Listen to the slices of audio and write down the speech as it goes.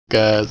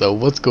Guys,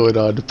 what's going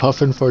on?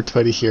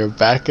 Puffin420 here,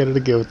 back at it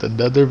again with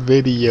another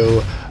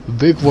video. A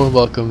big warm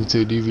welcome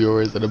to new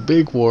viewers and a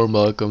big warm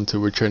welcome to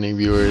returning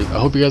viewers. I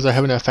hope you guys are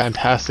having a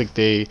fantastic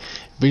day.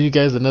 Bring you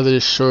guys another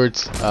short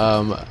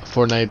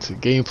Fortnite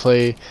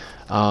gameplay.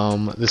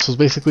 This was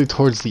basically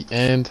towards the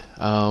end,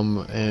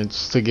 and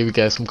just to give you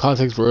guys some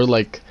context, we're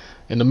like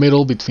in the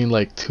middle between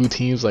like two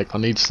teams, like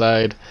on each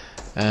side,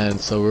 and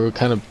so we were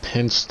kind of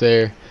pinched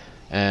there,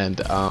 and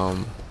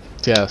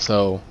yeah,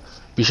 so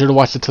be sure to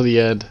watch it till the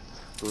end.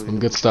 Some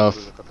good stuff.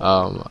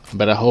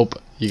 But I hope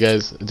you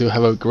guys do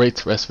have a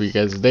great rest of your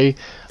guys' day.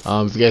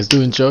 If you guys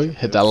do enjoy,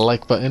 hit that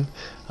like button.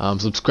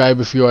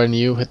 Subscribe if you are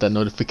new. Hit that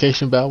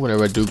notification bell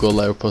whenever I do go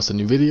live or post a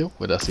new video.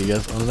 But I'll see you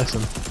guys on the next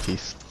one.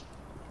 Peace.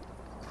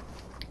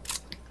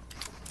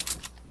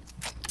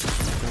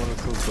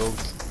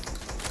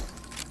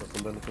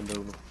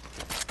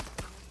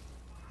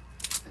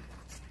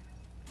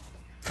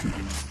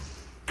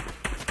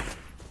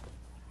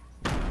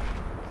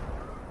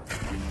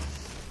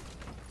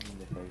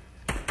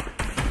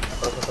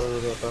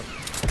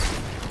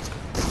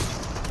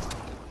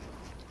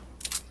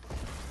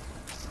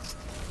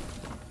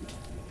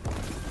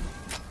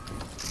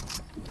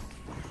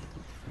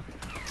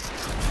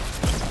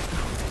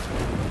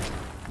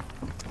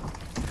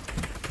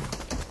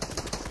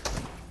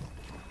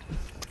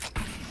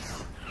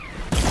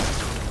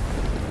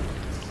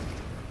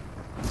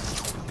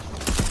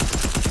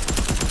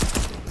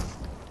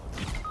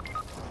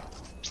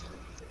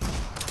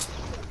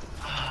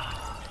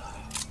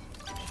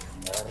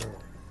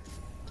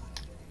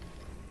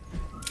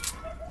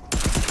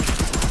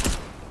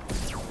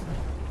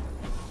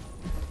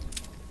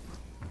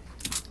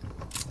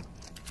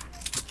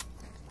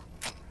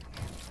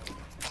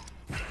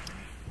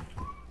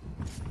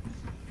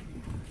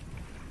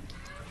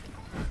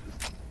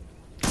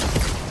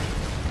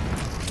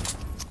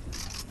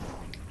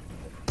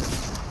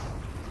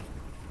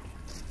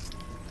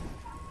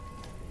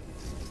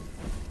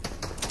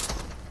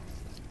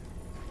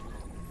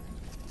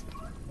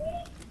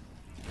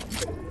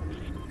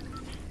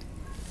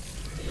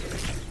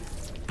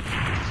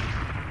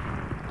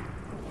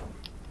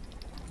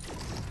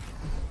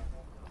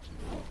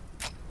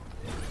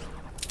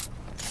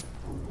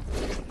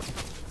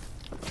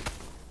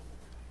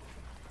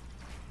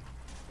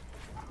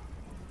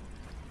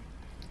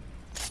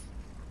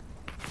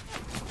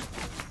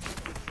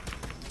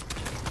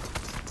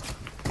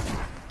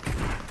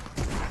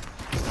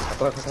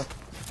 Atrás.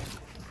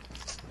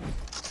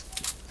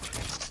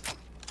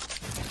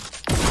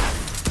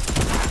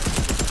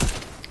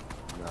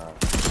 Nada.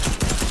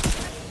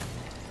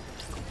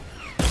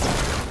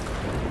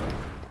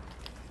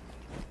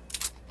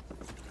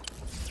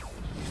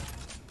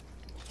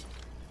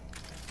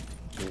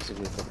 Ese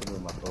güey creo que me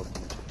mató con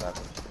mucho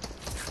carro.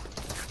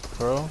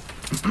 Bro?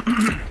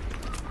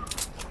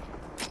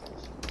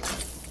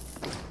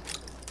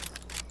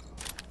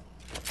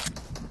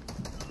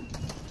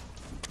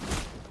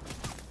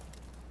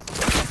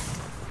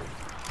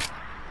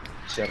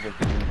 Árbol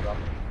tiene un ramo.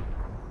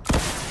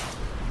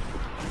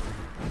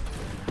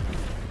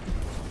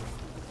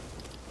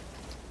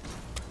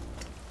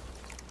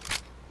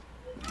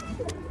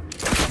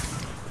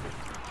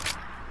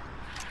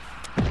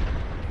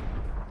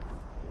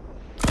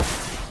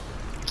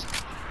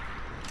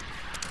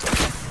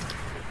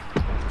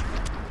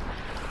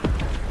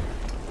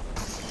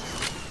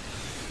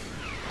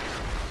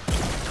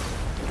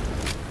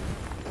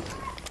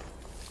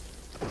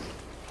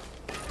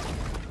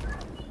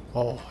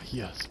 Oh,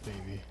 yes,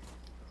 baby.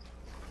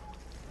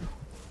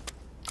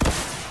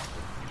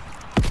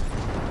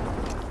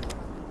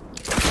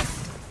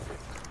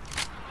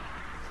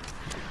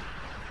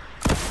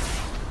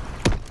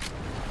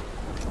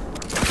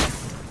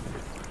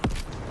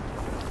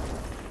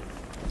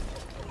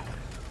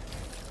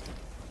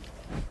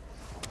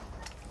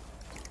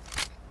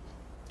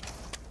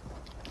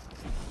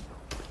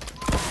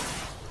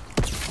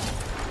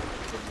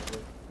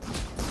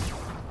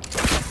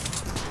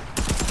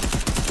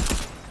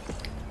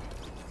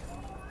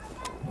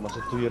 Nomás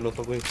es tuyo el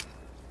otro güey.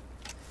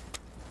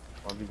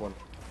 Only one.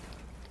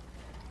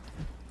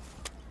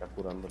 Está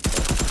curando el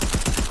perro.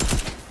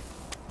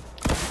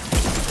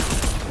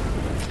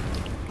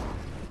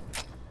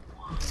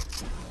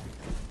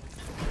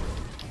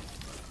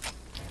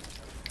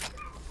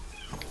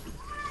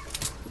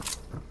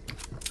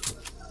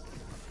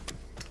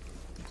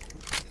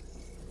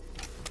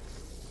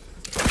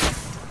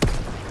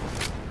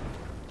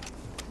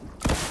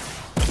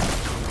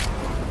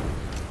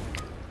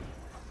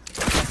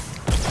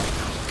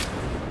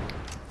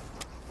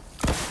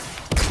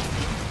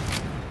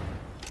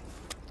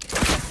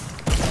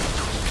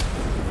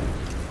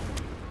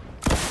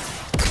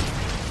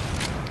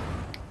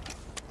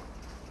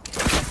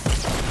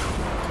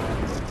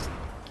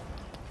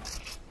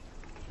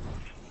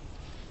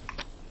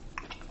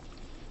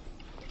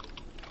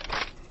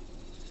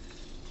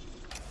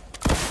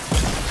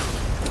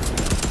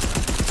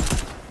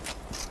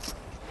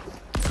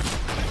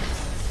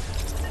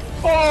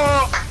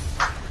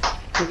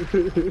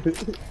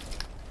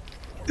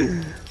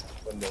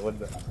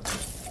 ودنا.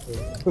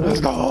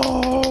 Let's go!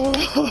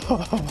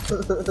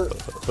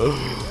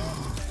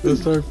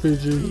 Let's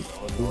RPG.